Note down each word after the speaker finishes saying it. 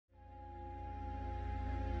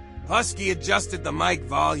Husky adjusted the mic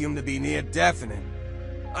volume to be near deafening.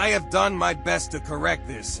 I have done my best to correct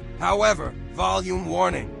this. However, volume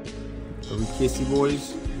warning. Are we kissy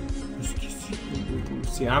boys?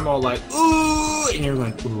 See, I'm all like, ooh, and you're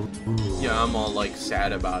like, ooh, ooh. Yeah, I'm all like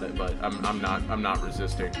sad about it, but I'm not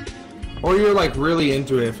resisting. Or you're like really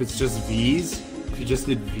into it if it's just V's. If you just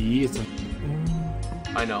did V, it's like.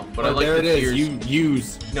 I know, but Oh, I like there the it tears. is. You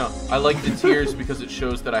use. No, I like the tears because it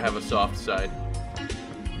shows that I have a soft side.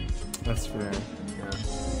 That's fair. Yeah.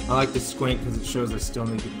 I like to squint because it shows I still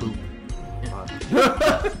need to poop.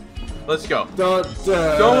 Let's go. Don't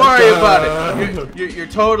worry about it. You're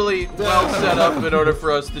totally well set up in order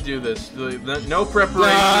for us to do this. No preparation.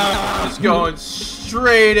 Just going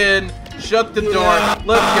straight in. Shut the door.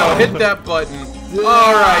 Let's go. Hit that button.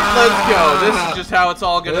 All right, let's go. This is just how it's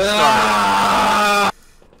all gonna start.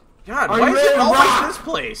 God, why is it always this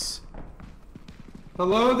place?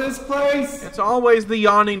 Hello, this place? It's always the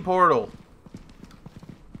yawning portal.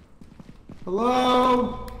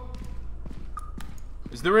 Hello?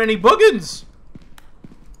 Is there any boogans?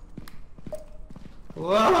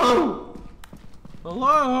 Hello?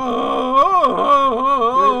 Hello?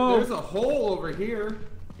 There's a hole over here.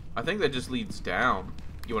 I think that just leads down.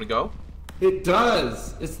 You want to go? It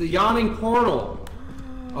does. It's the yawning portal.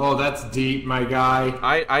 Oh, that's deep, my guy.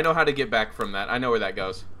 I know how to get back from that. I know where that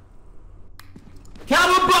goes.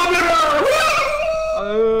 Cowabunga!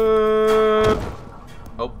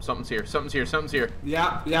 Oh, something's here. Something's here. Something's here.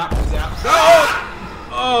 Yeah.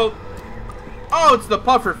 Oh! Oh, it's the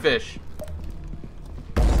puffer fish.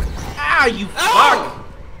 Ah, you fuck!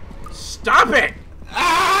 Stop it!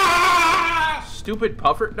 Stupid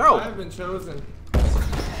puffer. No. I've been chosen.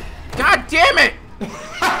 God damn it!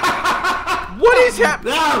 What is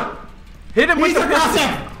happening? No! Hit him with the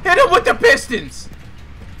pistons. Hit him with the pistons.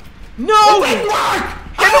 No! It didn't work!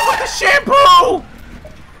 Hit him with the shampoo!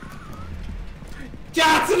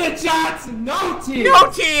 Johnson! No tears! No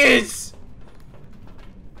tears!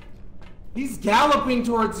 He's galloping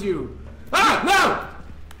towards you. Ah, no!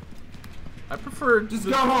 I prefer Just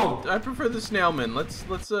go home. I prefer the snailman.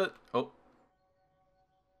 Let's oh.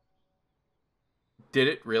 Did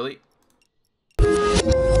it really?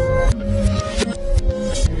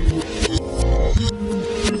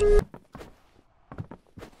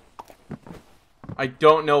 I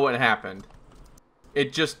don't know what happened.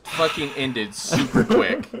 It just fucking ended super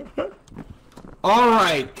quick.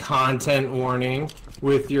 Alright, content warning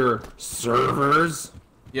with your servers.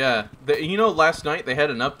 Yeah, you know, last night they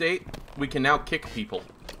had an update. We can now kick people.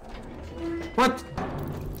 What?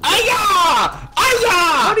 Aya!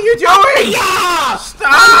 Aya! What are you doing? Aya!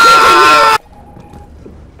 Stop!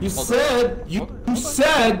 You said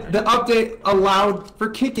the update allowed for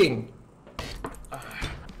kicking.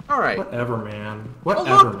 All right. Whatever, man. Oh,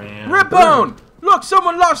 Whatever, look, man. rib bone. Look,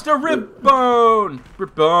 someone lost a rib bone.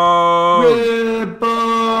 Rib bone. Rib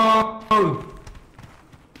bone.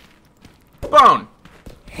 Bone.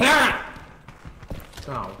 Ha!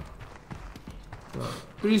 Oh.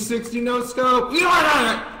 360 no scope.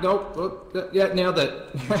 Nope. Oh, yeah, nailed it.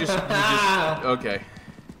 You just okay.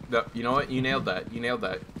 No, you know what? You nailed that. You nailed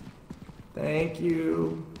that. Thank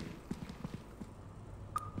you.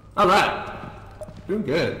 All right. Doing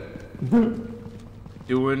good.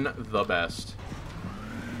 Doing the best.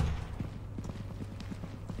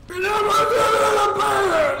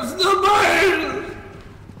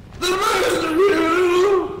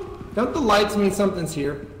 Don't the lights mean something's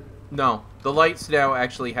here? No, the lights now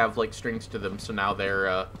actually have like strings to them, so now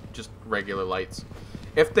they're just regular lights.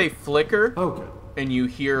 If they flicker and you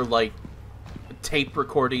hear like tape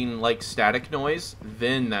recording like static noise,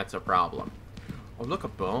 then that's a problem. Oh, look, a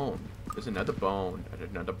bone. There's another bone.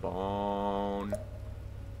 Another bone.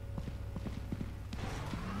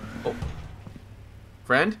 Oh.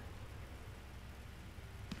 Friend?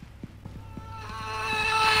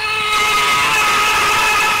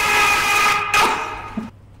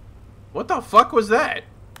 What the fuck was that?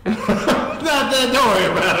 Nothing, don't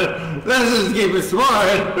worry about it. Let's just keep it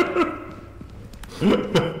smart.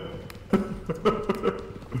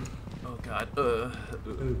 Oh god.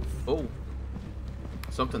 Oh.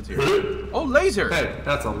 Something's here. Oh, laser! Hey,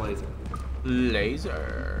 that's a laser.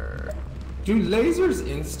 Laser. Do lasers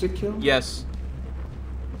insta-kill? Yes.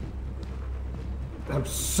 I'm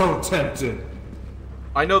so tempted.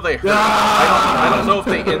 I know they hurt. I don't know if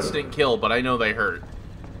they instant kill, but I know they hurt.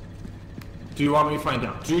 Do you want me to find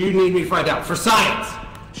out? Do you need me to find out? For science!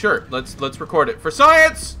 Sure, let's record it. For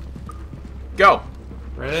science! Go!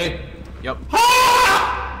 Ready? Yep.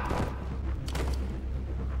 Ah!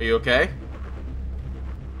 Are you okay?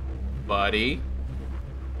 Buddy?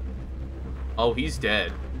 Oh, he's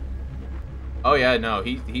dead. Oh yeah, no,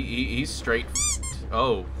 he's straight.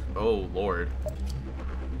 Oh Lord.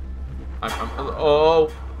 Oh.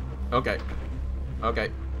 Okay. Okay.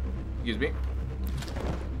 Excuse me.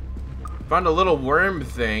 Found a little worm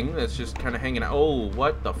thing that's just kind of hanging out. Oh,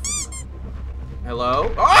 what the?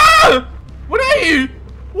 Hello? Ah! What are you?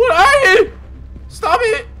 What are you? Stop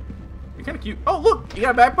it! You're kind of cute. Oh, look, you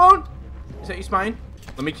got a backbone? Is that your spine?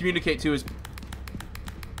 Let me communicate to his.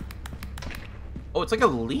 Oh, it's like a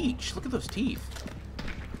leech. Look at those teeth.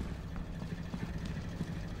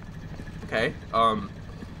 Okay.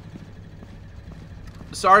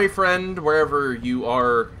 Sorry, friend, wherever you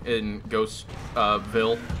are in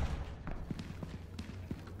Ghostville.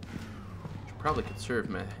 Should probably conserve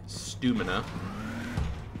my stamina.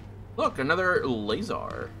 Look, another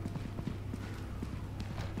laser.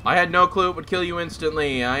 I had no clue it would kill you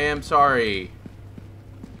instantly. I am sorry.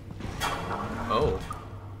 Oh.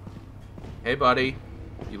 Hey, buddy.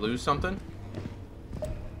 You lose something?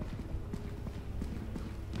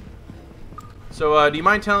 So, do you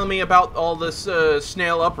mind telling me about all this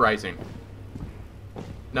snail uprising?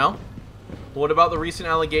 No? What about the recent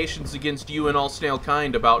allegations against you and all snail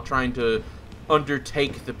kind about trying to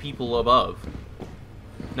undertake the people above?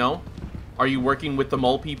 No? Are you working with the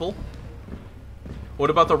mole people? What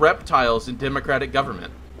about the reptiles in democratic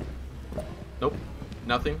government? Nope.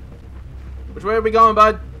 Nothing. Which way are we going,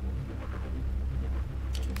 bud?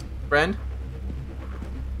 Friend?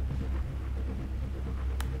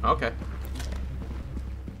 Okay.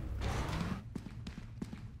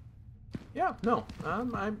 Yeah, no.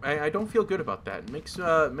 I don't feel good about that. It makes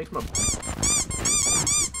my...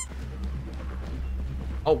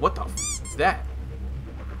 Oh, what the f is that?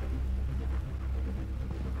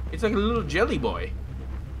 It's like a little jelly boy.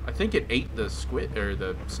 I think it ate the squid, or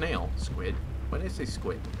the snail. Squid? Why did I say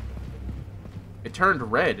squid? It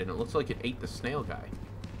turned red, and it looks like it ate the snail guy.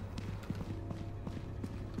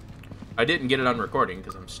 I didn't get it on recording,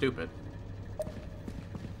 because I'm stupid.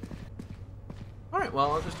 Alright,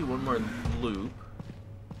 well, I'll just do one more loop.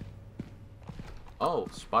 Oh,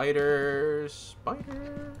 spiders.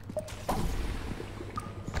 Spider.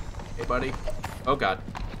 Hey, buddy. Oh, God.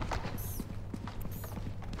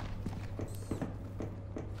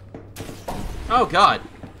 Oh, God.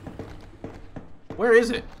 Where is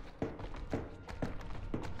it?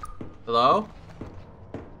 Hello?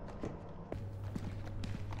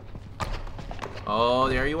 Oh,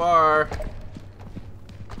 there you are.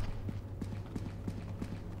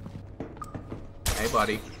 Hey,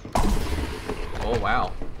 buddy. Oh,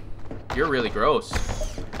 wow. You're really gross.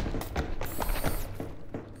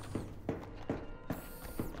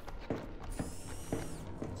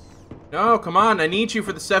 No, come on. I need you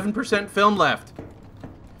for the 7% film left.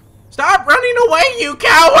 Stop running away, you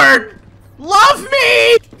coward! Love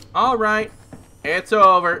me! All right. It's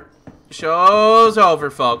over. Show's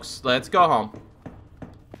over, folks. Let's go home.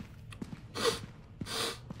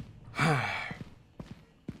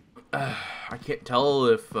 I can't tell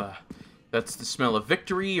if that's the smell of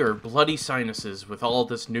victory or bloody sinuses with all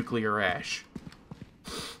this nuclear ash.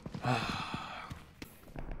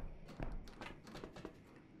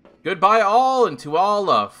 Goodbye all, and to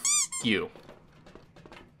all, f you.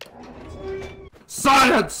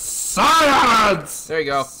 Science! Science! There you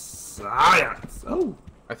go. Science! Oh.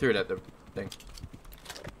 I threw it at the thing.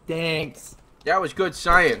 Thanks. That was good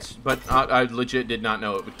science, but I legit did not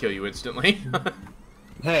know it would kill you instantly.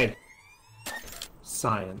 Hey.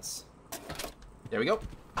 Science. There we go.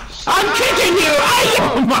 I'm kicking you!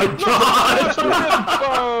 Oh my god!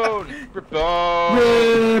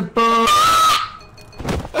 Ribbone! Ribbone!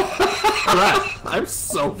 Alright, I'm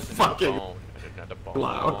so fucking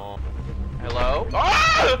loud. Hello?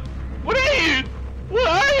 Ah! What are you? What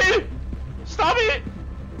are you? Stop it!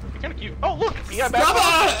 You're kind of cute. Oh, look! You got back.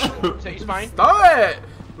 Stop it! Is that your spine? Stop it!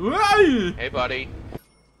 Hey, buddy.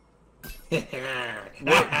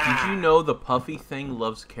 What, did you know the puffy thing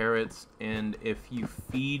loves carrots, and if you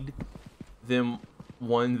feed them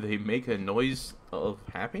one, they make a noise of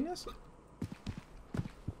happiness?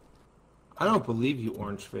 I don't believe you,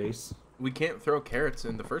 orange face. We can't throw carrots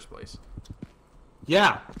in the first place.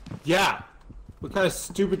 Yeah, yeah. What kind of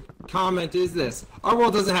stupid comment is this? Our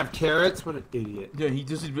world doesn't have carrots? What an idiot. Yeah, he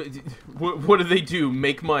doesn't. What do they do?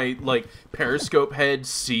 Make my, like, periscope head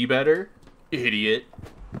see better? Idiot.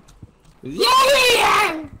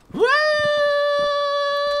 Yeah!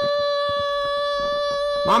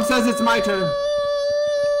 Mom says it's my turn.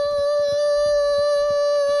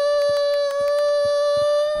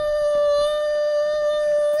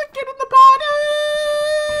 Get in the party!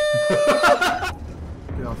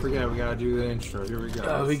 Don't forget, we gotta do the intro. Here we go.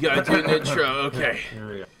 Oh, we gotta do an intro. Okay. Here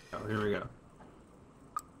we go. Here we go.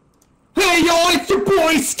 Hey yo, it's your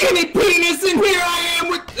boy Skinny Penis, and here I am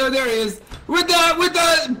with there he is with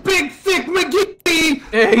the big thick McGee.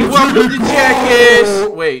 Hey, welcome to Jackass.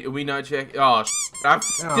 Wait, are we not Jack? Oh, I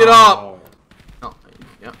f***ed it up. Oh,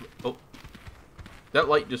 yeah. Oh, that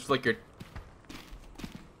light just flickered.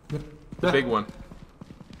 The big one.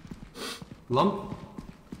 Lump.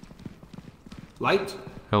 Light.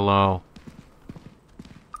 Hello.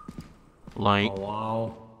 Light.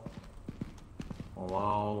 Hello.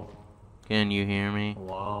 Hello. Can you hear me?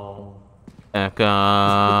 Hello. Echo.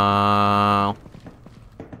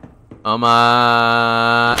 Oh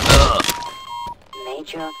my. Ugh.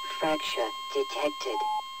 Major fracture detected.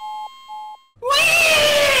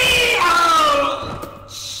 Whee! Oh,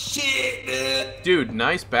 shit. Dude,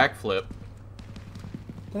 nice backflip.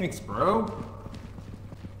 Thanks, bro.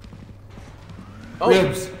 Oh,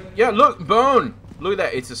 Ribs. yeah, look, bone. Look at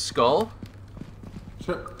that. It's a skull.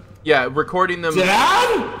 Sure. Yeah, recording them.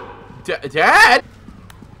 Dad? Dad?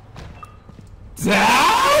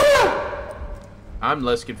 Dad? I'm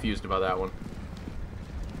less confused about that one.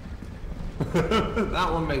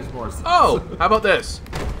 That one makes more sense. Oh, how about this?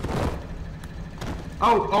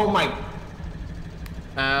 Oh my.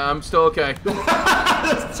 I'm still okay.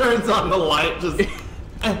 This turns on the light. Just.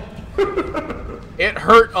 It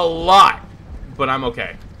hurt a lot, but I'm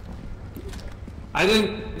okay. I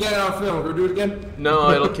didn't get it on film. Go do it again. No,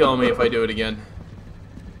 it'll kill me if I do it again.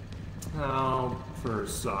 Oh, for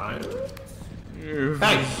science.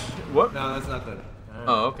 Hey! What? No, that's not the.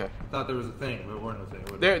 Oh, okay. I thought there was a thing, but it wasn't a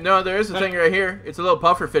thing. There is a thing right here. It's a little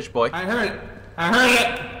puffer fish boy. I heard it. I heard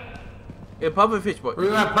it. A puffer fish boy. Where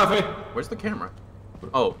you at, Puffy? Where's the camera?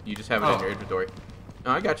 Oh, you just have it in your inventory.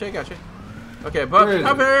 No, I got you. Okay, Where is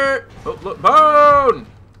puffer. Oh, look, bone.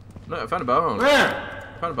 No, I found a bone.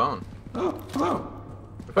 Where? I found a bone. Oh, hello.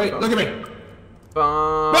 Wait, look at me.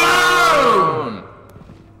 Bone. Bone!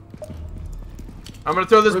 I'm gonna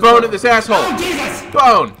throw this bone at this asshole. Oh, Jesus!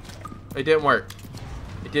 Bone. It didn't work.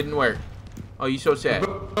 It didn't work. Oh, you so sad.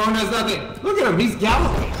 Bone has nothing. Look at him. He's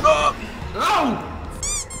galloping. Oh. Oh!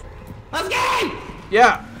 Let's go!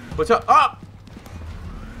 Yeah. What's up? Up.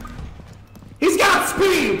 He's got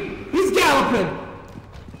speed. He's galloping.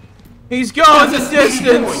 He's going the That's a speed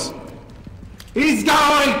distance. boy. He's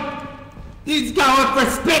going. He's going for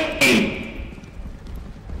speed.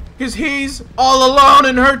 Cause he's all alone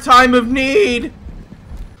in her time of need.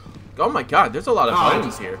 Oh my God, there's a lot of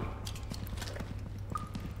bones here.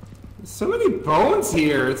 So many bones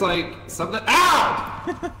here. It's like something.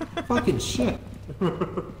 Ow! Fucking shit.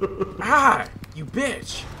 Ah, you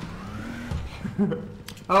bitch.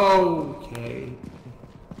 Okay.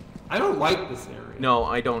 I don't like this area. No,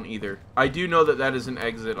 I don't either. I do know that that is an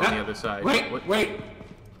exit on the other side. Wait, What? wait.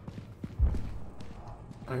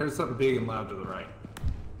 I heard something big and loud to the right.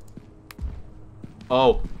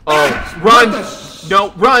 Oh, Ah, run! what the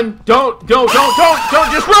No, run! Don't, just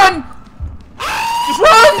run! Just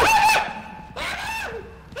run!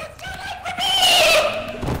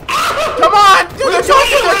 Come on! Do the door,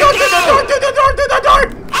 do the door, do the door, do the door, do the door!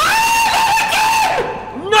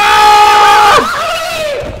 No!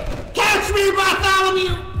 Catch me,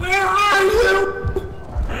 Bartholomew! Where are you?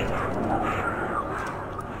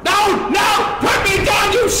 No! No! Put me down,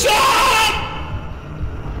 you shit!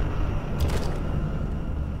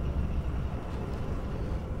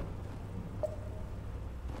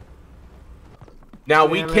 Now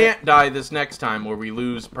we Damn it. can't die this next time where we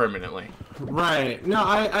lose permanently. Right. No,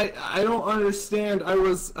 I don't understand. I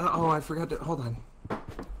was. Oh, I forgot to. Hold on.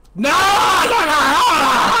 No!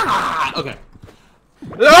 Okay.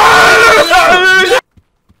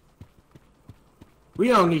 We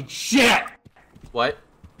don't need shit. What?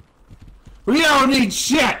 We don't need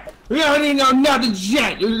shit. We don't need no nothing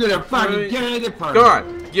shit. You're gonna fucking get in the party. Come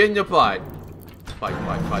on, get in your plot. Fight.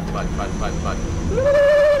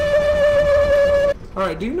 All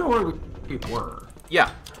right. Do you know where we were?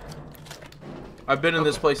 Yeah. I've been in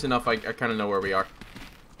this place enough, I kind of know where we are.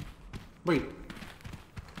 Wait.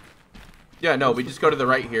 Yeah, no, we just go to the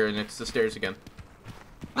right here and it's the stairs again.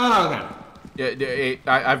 Oh, okay. Yeah,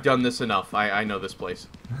 I've done this enough. I know this place.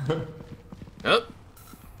 Oh.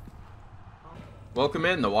 Welcome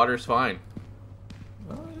in, the water's fine.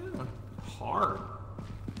 Oh yeah. Hard.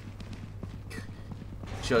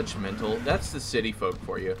 Judgmental. That's the city folk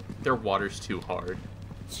for you. Their water's too hard.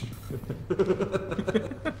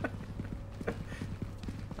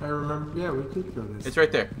 I remember. Yeah, we did go this. It's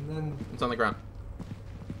right there. And then. It's on the ground.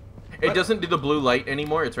 It doesn't do the blue light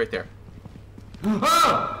anymore. It's right there.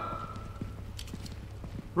 Oh!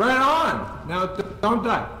 Right on. Now don't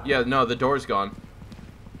die. Yeah, no, the door's gone.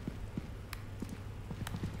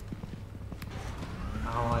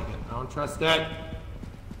 I don't like it. I don't trust that.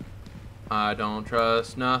 I don't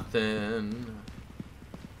trust nothing.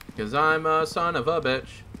 'Cause I'm a son of a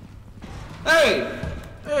bitch. Hey!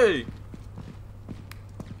 Hey!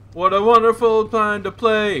 What a wonderful time to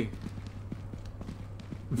play!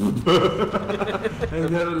 And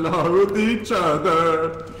get along with each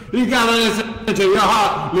other. You gotta listen to your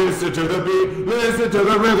heart, listen to the beat, listen to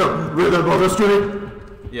the rhythm of the street.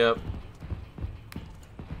 Yep.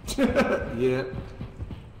 Yeah.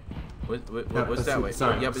 What's that way?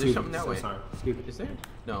 Sorry. Yeah, but there's something that way. Sorry. Excuse me. Is there?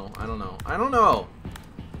 No, I don't know. I don't know.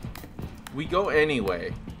 We go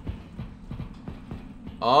anyway.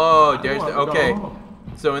 Oh, there's the, okay.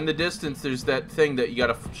 So in the distance, there's that thing that you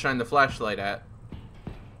gotta shine the flashlight at.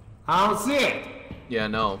 I don't see it. Yeah,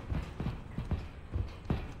 no.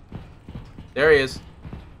 There he is.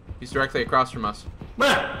 He's directly across from us.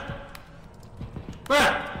 Where?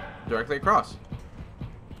 Where? Directly across.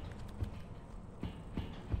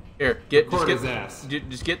 Here,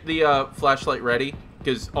 just get the flashlight ready,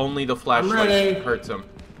 because only the flashlight hurts him.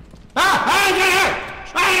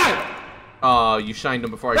 Oh, you shined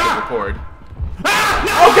him before I could record.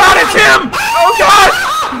 Oh God, it's him! Oh God!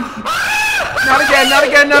 Not again! Not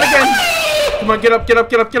again! Not again! Come on, get up! Get up!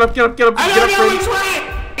 Get up! Get up! Get up! Get up! Get up! Which way?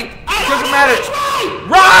 It doesn't matter.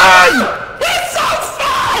 Run! He's so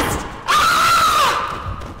fast!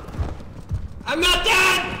 I'm not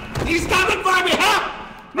dead. He's coming for me. Help!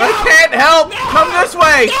 I can't help! No. Come this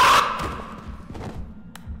way! No.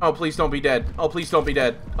 Oh, please don't be dead. Oh, please don't be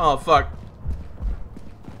dead. Oh, fuck.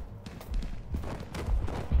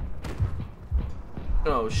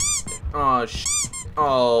 Oh, oh,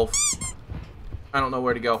 oh, I don't know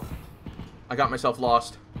where to go. I got myself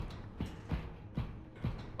lost.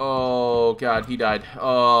 Oh, God, he died.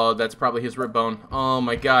 Oh, that's probably his rib bone. Oh,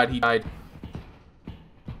 my God, he died.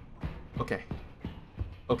 Okay.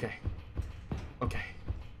 Okay. Okay.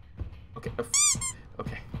 Okay.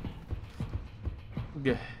 Okay.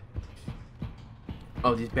 Good.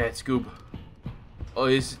 Oh, this bad Scoob. Oh,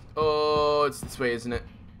 it's this way, isn't it?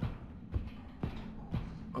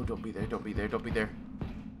 Oh, don't be there, don't be there, don't be there.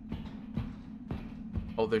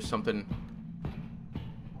 Oh, there's something.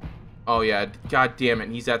 Oh, yeah, God damn it,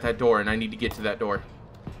 he's at that door, and I need to get to that door.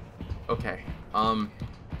 Okay, oh,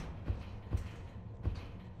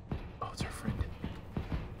 it's our friend.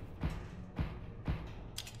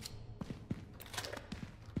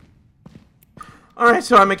 Alright,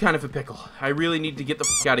 so I'm in kind of a pickle. I really need to get the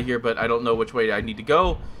f*** out of here, but I don't know which way I need to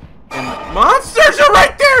go. And monsters are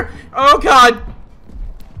right there! Oh, God!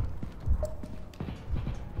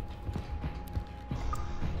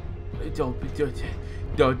 Don't do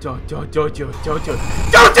it! Don't do it!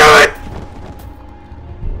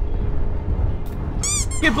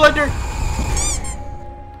 Get Blender!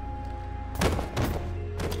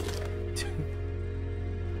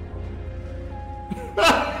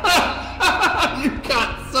 You got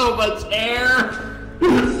so much hair.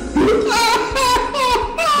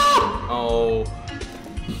 Oh,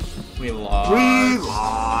 we lost. We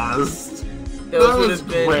lost. Those would have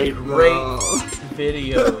been great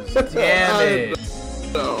videos. Damn it!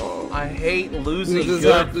 No. I hate losing You just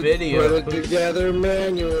good have to videos. put it together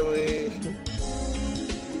manually.